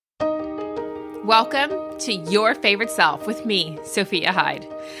Welcome to Your Favorite Self with me, Sophia Hyde.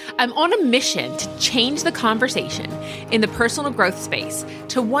 I'm on a mission to change the conversation in the personal growth space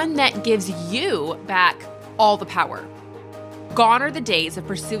to one that gives you back all the power. Gone are the days of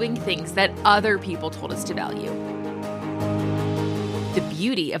pursuing things that other people told us to value. The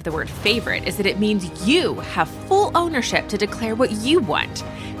beauty of the word favorite is that it means you have full ownership to declare what you want.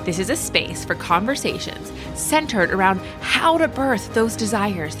 This is a space for conversations centered around how to birth those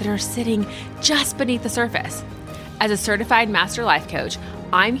desires that are sitting just beneath the surface. As a certified master life coach,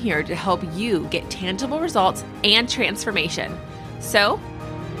 I'm here to help you get tangible results and transformation. So,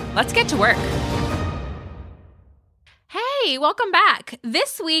 let's get to work. Hey, welcome back.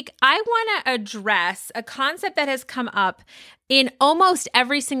 This week, I want to address a concept that has come up in almost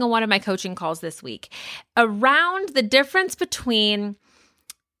every single one of my coaching calls this week around the difference between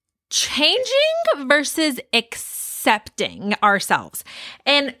changing versus accepting ourselves.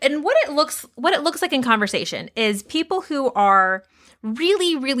 And what it looks like in conversation is people who are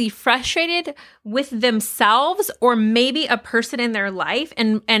really, really frustrated with themselves or maybe a person in their life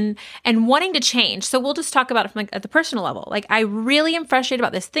and wanting to change. So we'll just talk about it from at the personal level. Like, I really am frustrated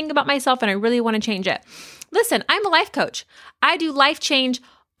about this thing about myself and I really want to change it. Listen, I'm a life coach. I do life change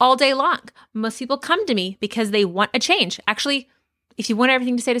all day long. Most people come to me because they want a change. Actually, if you want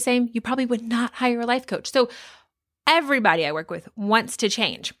everything to stay the same, you probably would not hire a life coach. So everybody I work with wants to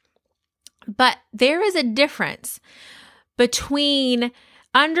change. But there is a difference between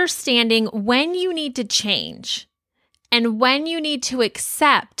understanding when you need to change and when you need to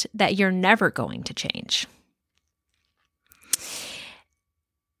accept that you're never going to change.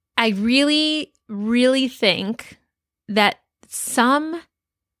 I really, really think that some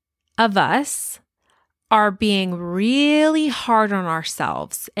of us are being really hard on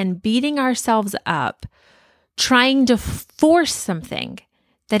ourselves and beating ourselves up, trying to force something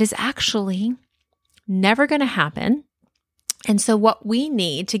that is actually never going to happen. And so what we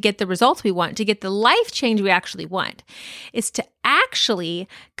need to get the results we want, to get the life change we actually want, is to actually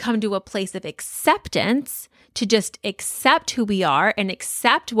come to a place of acceptance, to just accept who we are and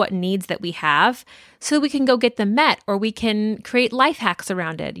accept what needs that we have so we can go get them met, or we can create life hacks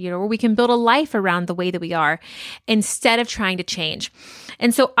around it, or we can build a life around the way that we are instead of trying to change.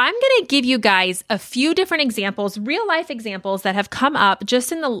 And so I'm going to give you guys a few different examples, real life examples that have come up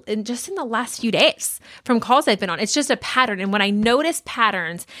just in the last few days from calls I've been on. It's just a pattern. And when I notice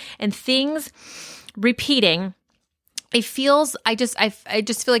patterns and things repeating, I just feel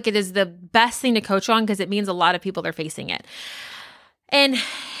like it is the best thing to coach on because it means a lot of people are facing it. And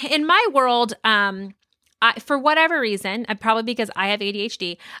in my world, for whatever reason, probably because I have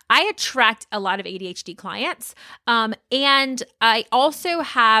ADHD, I attract a lot of ADHD clients. And I also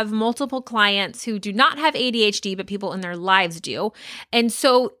have multiple clients who do not have ADHD, but people in their lives do. And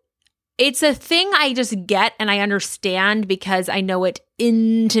so it's a thing I just get and I understand because I know it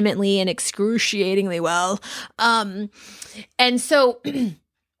intimately and excruciatingly well. And so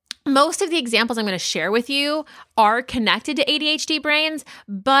most of the examples I'm going to share with you are connected to ADHD brains,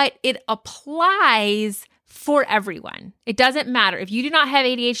 but it applies for everyone. It doesn't matter. If you do not have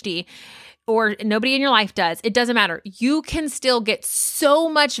ADHD or nobody in your life does, it doesn't matter. You can still get so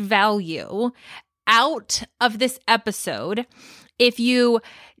much value out of this episode if you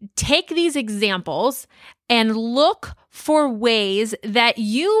take these examples and look for ways that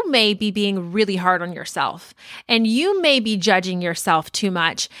you may be being really hard on yourself and you may be judging yourself too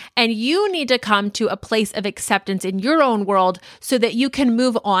much, and you need to come to a place of acceptance in your own world so that you can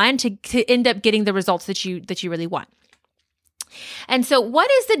move on to end up getting the results that you really want. And so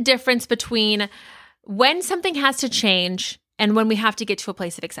what is the difference between when something has to change and when we have to get to a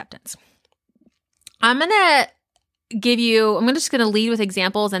place of acceptance? I'm just going to lead with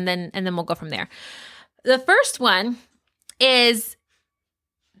examples and then we'll go from there. The first one is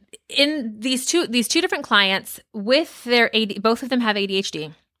in these two different clients with both of them have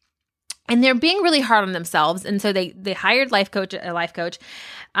ADHD, and they're being really hard on themselves. And so they hired a life coach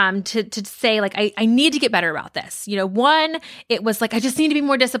to say, like, I need to get better about this. One, it was like, I just need to be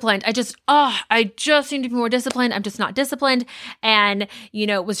more disciplined. I just need to be more disciplined. I'm just not disciplined. And,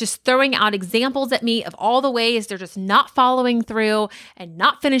 it was just throwing out examples at me of all the ways they're just not following through and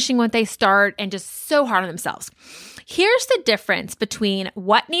not finishing what they start and just so hard on themselves. Here's the difference between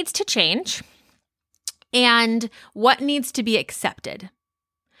what needs to change and what needs to be accepted.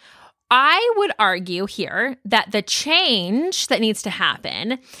 I would argue here that the change that needs to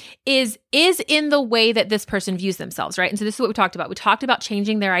happen is in the way that this person views themselves, right? And so this is what we talked about. We talked about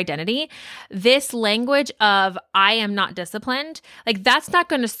changing their identity. This language of I am not disciplined, like that's not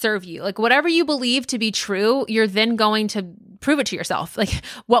going to serve you. Like whatever you believe to be true, you're then going to prove it to yourself. Like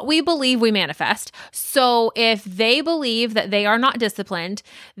what we believe we manifest. So if they believe that they are not disciplined,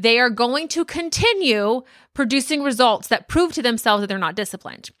 they are going to continue producing results that prove to themselves that they're not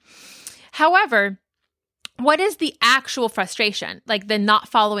disciplined. However, what is the actual frustration? Like the not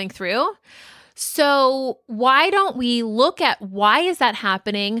following through? So why don't we look at why is that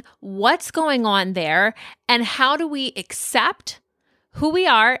happening? What's going on there? And how do we accept who we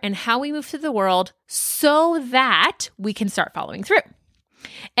are and how we move through the world so that we can start following through?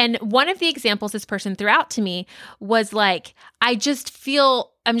 And one of the examples this person threw out to me was like, I'm just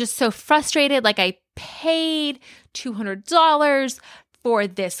so frustrated. Like I paid $200 for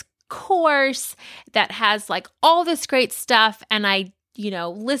this course that has like all this great stuff. And I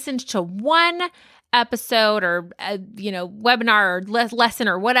listened to one episode or, webinar or lesson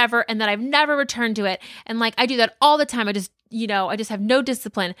or whatever, and then I've never returned to it. And like, I do that all the time. I just have no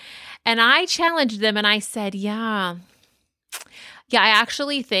discipline. And I challenged them and I said, yeah, I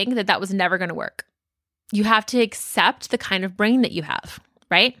actually think that was never going to work. You have to accept the kind of brain that you have,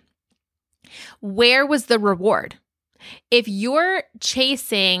 right? Where was the reward? If you're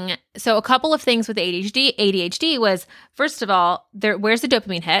chasing, so a couple of things with ADHD was, first of all, where's the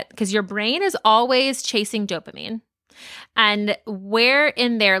dopamine hit? Because your brain is always chasing dopamine. And where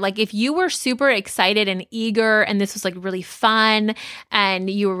in there, like if you were super excited and eager and this was like really fun and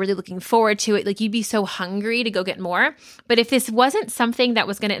you were really looking forward to it, like you'd be so hungry to go get more. But if this wasn't something that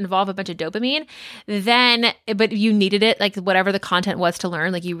was going to involve a bunch of dopamine, but you needed it, like whatever the content was to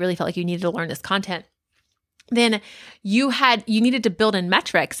learn, like you really felt like you needed to learn this content, then you needed to build in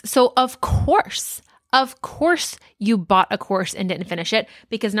metrics. So of course you bought a course and didn't finish it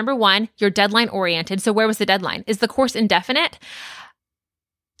because number one, you're deadline oriented. So where was the deadline? Is the course indefinite?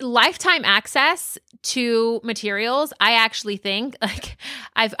 Lifetime access to materials, I actually think like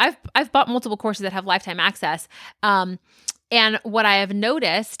I've bought multiple courses that have lifetime access. And what I have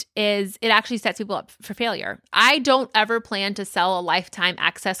noticed is it actually sets people up for failure. I don't ever plan to sell a lifetime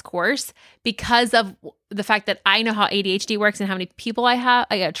access course because of the fact that I know how ADHD works and how many people I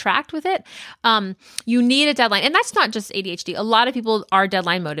attract with it. You need a deadline. And that's not just ADHD. A lot of people are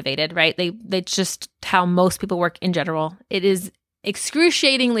deadline motivated, right? It's just how most people work in general. It is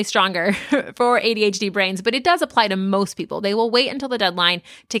excruciatingly stronger for ADHD brains, but it does apply to most people. They will wait until the deadline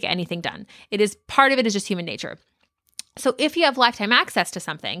to get anything done. Part of it is just human nature. So if you have lifetime access to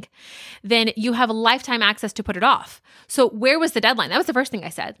something, then you have lifetime access to put it off. So where was the deadline? That was the first thing I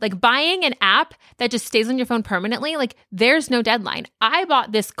said. Like buying an app that just stays on your phone permanently, like there's no deadline. I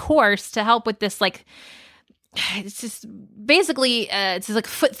bought this course to help with this, like, it's just basically, it's this like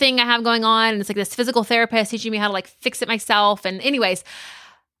foot thing I have going on. And it's like this physical therapist teaching me how to like fix it myself. And anyways,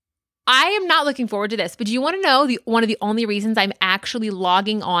 I am not looking forward to this, but do you want to know one of the only reasons I'm actually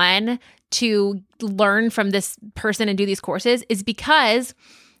logging on to learn from this person and do these courses is because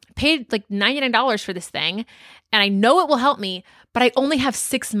I paid like $99 for this thing and I know it will help me, but I only have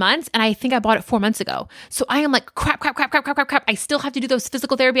 6 months and I think I bought it 4 months ago. So I am like, crap. I still have to do those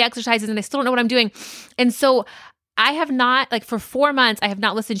physical therapy exercises and I still don't know what I'm doing. And so I have not, like for 4 months, I have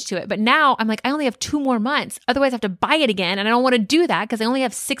not listened to it. But now I'm like, I only have 2 more months. Otherwise I have to buy it again. And I don't want to do that because I only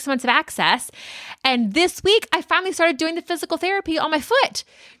have 6 months of access. And this week I finally started doing the physical therapy on my foot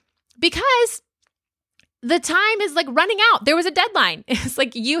because the time is like running out. There was a deadline. It's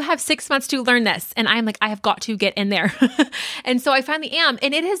like, you have 6 months to learn this. And I'm like, I have got to get in there. And so I finally am.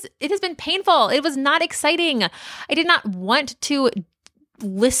 And it has been painful. It was not exciting. I did not want to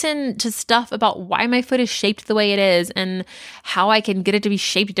listen to stuff about why my foot is shaped the way it is and how I can get it to be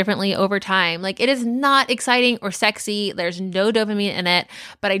shaped differently over time. Like, it is not exciting or sexy. There's no dopamine in it,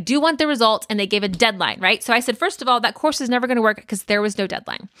 but I do want the results, and they gave a deadline, right? So I said, first of all, that course is never going to work because there was no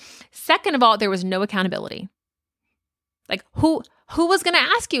deadline. Second of all, there was no accountability. Like, who was going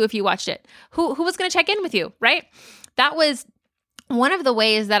to ask you if you watched it? Who was going to check in with you, right? That was one of the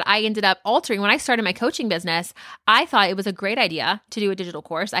ways that I ended up altering. When I started my coaching business, I thought it was a great idea to do a digital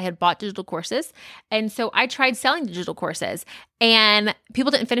course. I had bought digital courses. And so I tried selling digital courses and people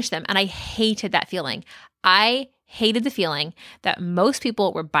didn't finish them. And I hated that feeling. I hated the feeling that most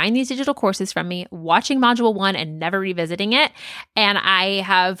people were buying these digital courses from me, watching module 1 and never revisiting it. And I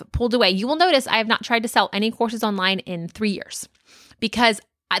have pulled away. You will notice I have not tried to sell any courses online in 3 years because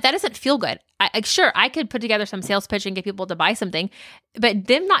that doesn't feel good. Sure, I could put together some sales pitch and get people to buy something, but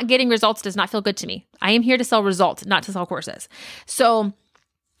them not getting results does not feel good to me. I am here to sell results, not to sell courses. So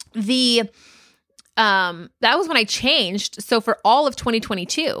that was when I changed. So for all of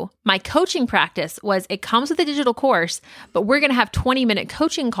 2022, my coaching practice was, it comes with a digital course, but we're going to have 20-minute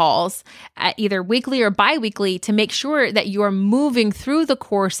coaching calls at either weekly or biweekly to make sure that you are moving through the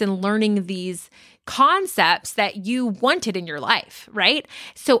course and learning these concepts that you wanted in your life, right?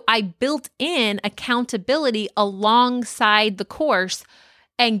 So I built in accountability alongside the course.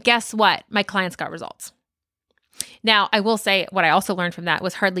 And guess what? My clients got results. Now, I will say what I also learned from that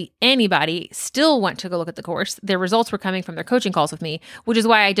was hardly anybody still went to go look at the course. Their results were coming from their coaching calls with me, which is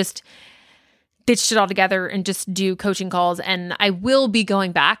why I just ditched it all together and just do coaching calls. And I will be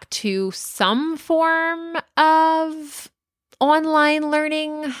going back to some form of online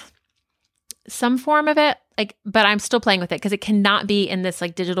learning, some form of it, but I'm still playing with it because it cannot be in this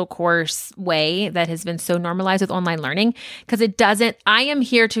digital course way that has been so normalized with online learning, because I am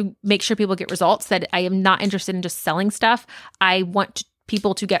here to make sure people get results. That I am not interested in just selling stuff. I want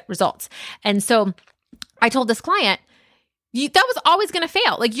people to get results. And so I told this client, that was always going to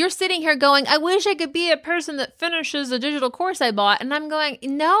fail. You're sitting here going, I wish I could be a person that finishes a digital course I bought. And I'm going,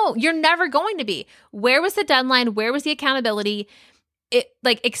 no, you're never going to be. Where was the deadline? Where was the accountability?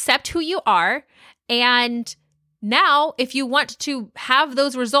 Accept who you are. And now if you want to have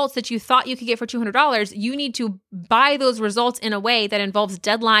those results that you thought you could get for $200, you need to buy those results in a way that involves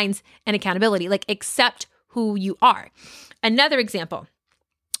deadlines and accountability. Accept who you are. Another example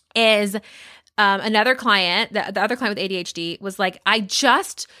is another client, the other client with ADHD was I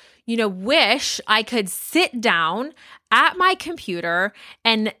just, wish I could sit down at my computer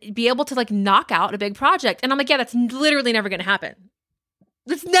and be able to knock out a big project. And I'm yeah, that's literally never going to happen.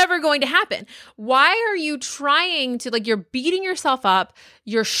 It's never going to happen. Why are you trying to, you're beating yourself up,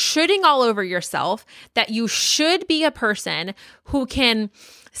 you're shooting all over yourself, that you should be a person who can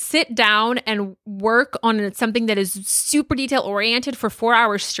sit down and work on something that is super detail oriented for 4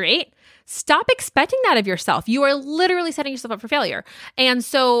 hours straight? Stop expecting that of yourself. You are literally setting yourself up for failure. And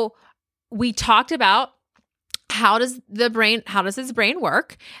so we talked about how does his brain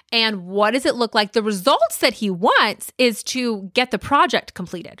work and what does it look like? The results that he wants is to get the project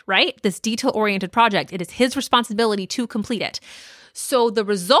completed, right? This detail-oriented project. It is his responsibility to complete it. So the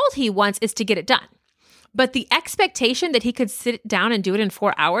result he wants is to get it done. But the expectation that he could sit down and do it in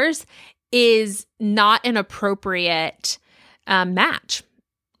 4 hours is not an appropriate match,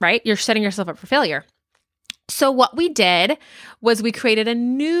 right? You're setting yourself up for failure. So what we did was we created a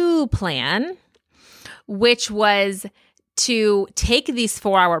new plan, which was to take these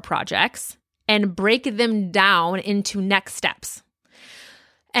 4-hour projects and break them down into next steps.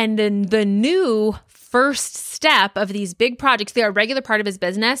 And then the new first step of these big projects, they are a regular part of his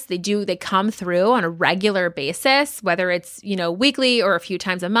business. They come through on a regular basis, whether it's, weekly or a few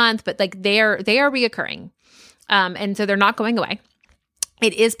times a month, but they are reoccurring. And so they're not going away.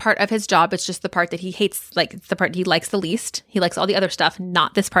 It is part of his job. It's just the part that he hates, the part he likes the least. He likes all the other stuff,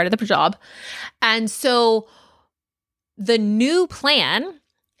 not this part of the job. And so the new plan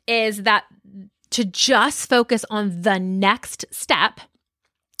is that to just focus on the next step,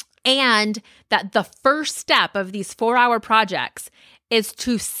 and that the first step of these 4-hour projects is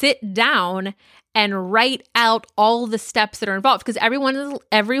to sit down and write out all the steps that are involved, because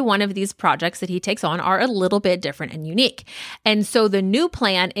every one of these projects that he takes on are a little bit different and unique. And so the new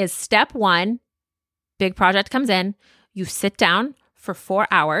plan is step 1, big project comes in, you sit down for 4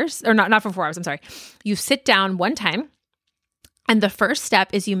 hours, or not for 4 hours, I'm sorry. You sit down one time, and the first step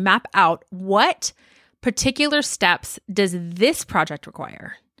is you map out what particular steps does this project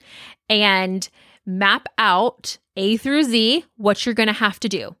require, and map out A through Z what you're going to have to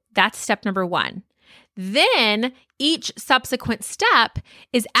do. That's step number 1. Then each subsequent step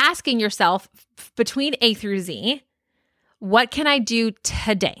is asking yourself between A through Z, what can I do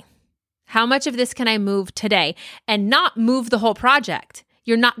today? How much of this can I move today? And not move the whole project.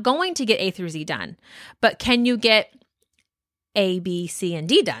 You're not going to get A through Z done, but can you get A, B, C, and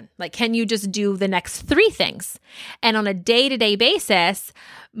D done? Can you just do the next 3 things? And on a day-to-day basis,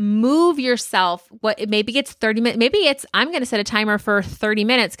 move yourself. Maybe it's 30 minutes. Maybe it's, I'm going to set a timer for 30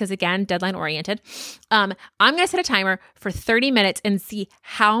 minutes because, again, deadline oriented. I'm going to set a timer for 30 minutes and see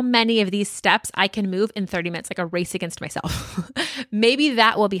how many of these steps I can move in 30 minutes, like a race against myself. Maybe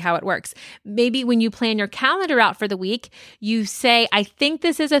that will be how it works. Maybe when you plan your calendar out for the week, you say, I think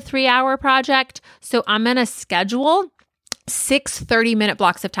this is a 3-hour project, so I'm going to schedule 6 30-minute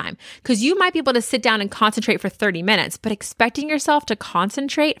blocks of time, because you might be able to sit down and concentrate for 30 minutes, but expecting yourself to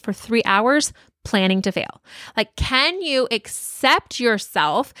concentrate for 3 hours, planning to fail. Can you accept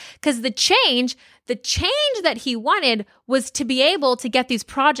yourself? Because the change that he wanted was to be able to get these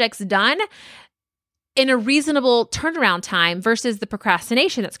projects done in a reasonable turnaround time versus the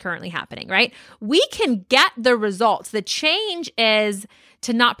procrastination that's currently happening, right? We can get the results. The change is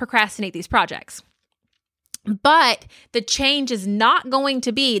to not procrastinate these projects. But the change is not going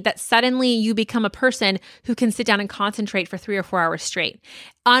to be that suddenly you become a person who can sit down and concentrate for 3 or 4 hours straight.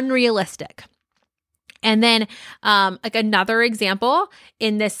 Unrealistic. And then like another example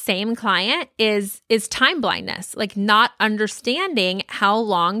in this same client is time blindness, like not understanding how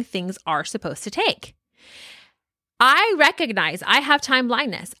long things are supposed to take. I recognize I have time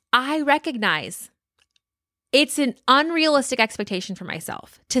blindness. I recognize it's an unrealistic expectation for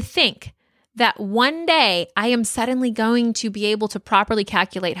myself to think that one day I am suddenly going to be able to properly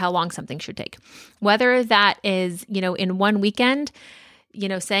calculate how long something should take. Whether that is, in one weekend,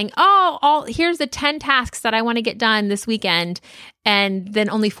 saying, here's the 10 tasks that I want to get done this weekend. And then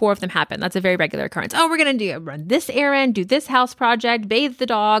only 4 of them happen. That's a very regular occurrence. We're going to run this errand, do this house project, bathe the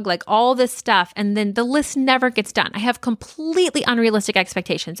dog, like all this stuff. And then the list never gets done. I have completely unrealistic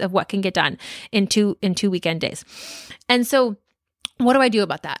expectations of what can get done in two weekend days. And so what do I do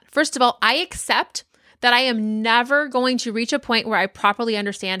about that? First of all, I accept that I am never going to reach a point where I properly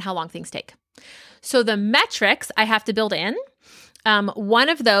understand how long things take. So the metrics I have to build in, one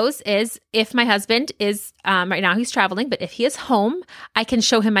of those is if my husband is, right now he's traveling, but if he is home, I can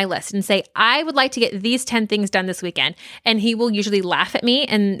show him my list and say, I would like to get these 10 things done this weekend. And he will usually laugh at me,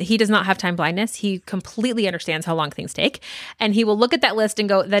 and he does not have time blindness. He completely understands how long things take. And he will look at that list and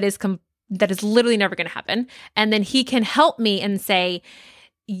go, that is literally never going to happen. And then he can help me and say,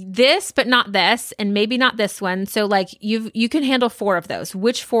 this, but not this, and maybe not this one. So like you can handle 4 of those.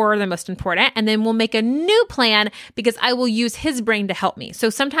 Which 4 are the most important? And then we'll make a new plan because I will use his brain to help me. So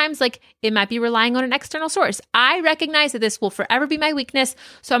sometimes like it might be relying on an external source. I recognize that this will forever be my weakness.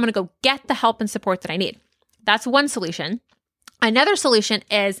 So I'm going to go get the help and support that I need. That's one solution. Another solution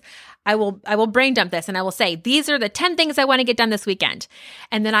is I will brain dump this and I will say, these are the 10 things I want to get done this weekend.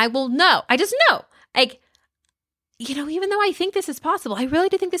 And then I just know, like, even though I think this is possible, I really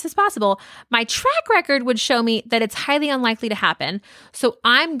do think this is possible, my track record would show me that it's highly unlikely to happen. So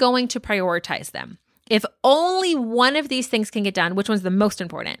I'm going to prioritize them. If only one of these things can get done, which one's the most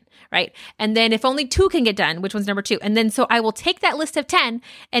important, right? And then if only 2 can get done, which one's number 2? And then so I will take that list of 10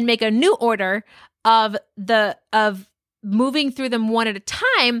 and make a new order of moving through them one at a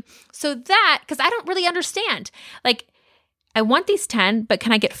time, so that, because I don't really understand, like, I want these 10, but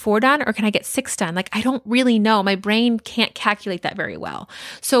can I get 4 done or can I get 6 done? Like, I don't really know. My brain can't calculate that very well.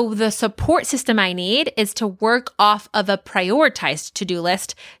 So the support system I need is to work off of a prioritized to-do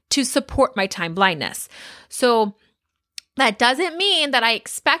list to support my time blindness. So that doesn't mean that I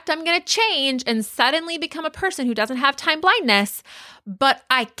expect I'm going to change and suddenly become a person who doesn't have time blindness, but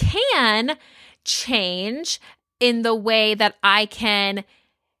I can change in the way that I can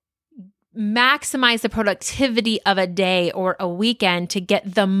maximize the productivity of a day or a weekend to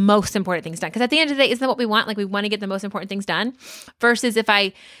get the most important things done. Because at the end of the day, isn't that what we want? Like, we want to get the most important things done versus if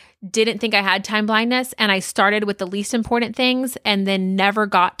I didn't think I had time blindness and I started with the least important things and then never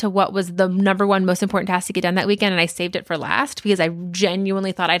got to what was the number one most important task to get done that weekend, and I saved it for last because I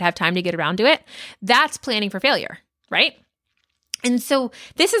genuinely thought I'd have time to get around to it. That's planning for failure, right? And so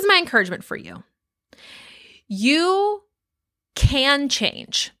this is my encouragement for you. You can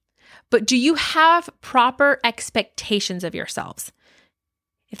change. But do you have proper expectations of yourselves?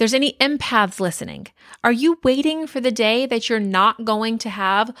 If there's any empaths listening, are you waiting for the day that you're not going to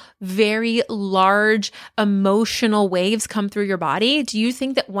have very large emotional waves come through your body? Do you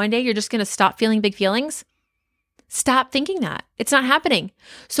think that one day you're just going to stop feeling big feelings? Stop thinking that. It's not happening.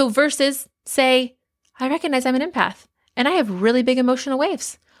 So versus say, I recognize I'm an empath and I have really big emotional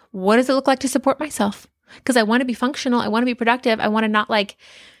waves. What does it look like to support myself? Because I want to be functional. I want to be productive. I want to not like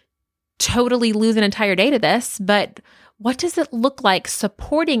totally lose an entire day to this, but what does it look like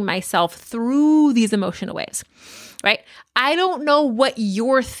supporting myself through these emotional waves, right? I don't know what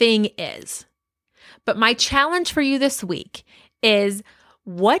your thing is, but my challenge for you this week is,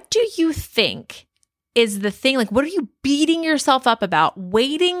 what do you think is the thing? Like, what are you beating yourself up about,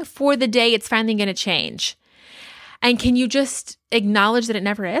 waiting for the day it's finally going to change? And can you just acknowledge that it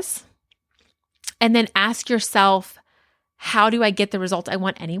never is? And then ask yourself, how do I get the result I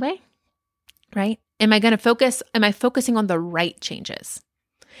want anyway? Right? Am I focusing on the right changes?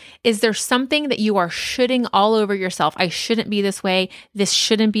 Is there something that you are shoulding all over yourself? I shouldn't be this way. This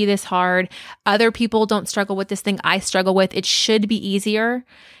shouldn't be this hard. Other people don't struggle with this thing I struggle with. It should be easier.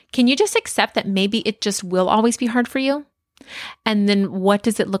 Can you just accept that maybe it just will always be hard for you? And then what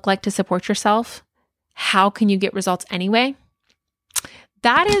does it look like to support yourself? How can you get results anyway?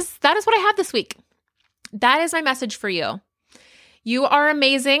 That is what I have this week. That is my message for you. You are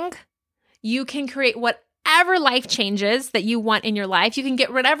amazing. You can create whatever life changes that you want in your life. You can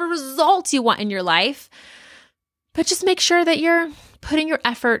get whatever results you want in your life. But just make sure that you're putting your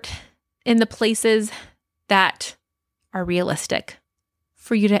effort in the places that are realistic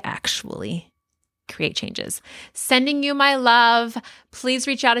for you to actually create changes. Sending you my love. Please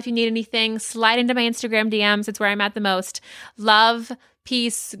reach out if you need anything. Slide into my Instagram DMs. It's where I'm at the most. Love,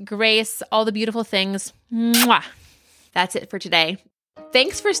 peace, grace, all the beautiful things. Mwah. That's it for today.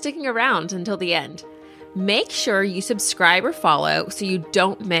 Thanks for sticking around until the end. Make sure you subscribe or follow so you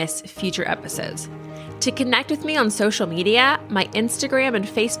don't miss future episodes. To connect with me on social media, my Instagram and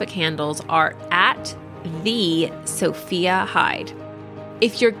Facebook handles are @TheSophiaHyde.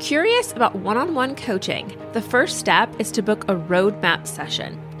 If you're curious about one-on-one coaching, the first step is to book a roadmap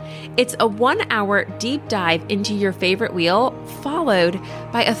session. It's a 1-hour deep dive into your favorite wheel, followed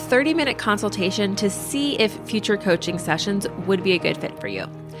by a 30-minute consultation to see if future coaching sessions would be a good fit for you.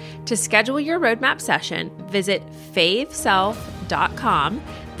 To schedule your roadmap session, visit faveself.com.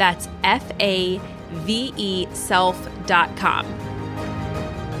 That's FAVE self.com.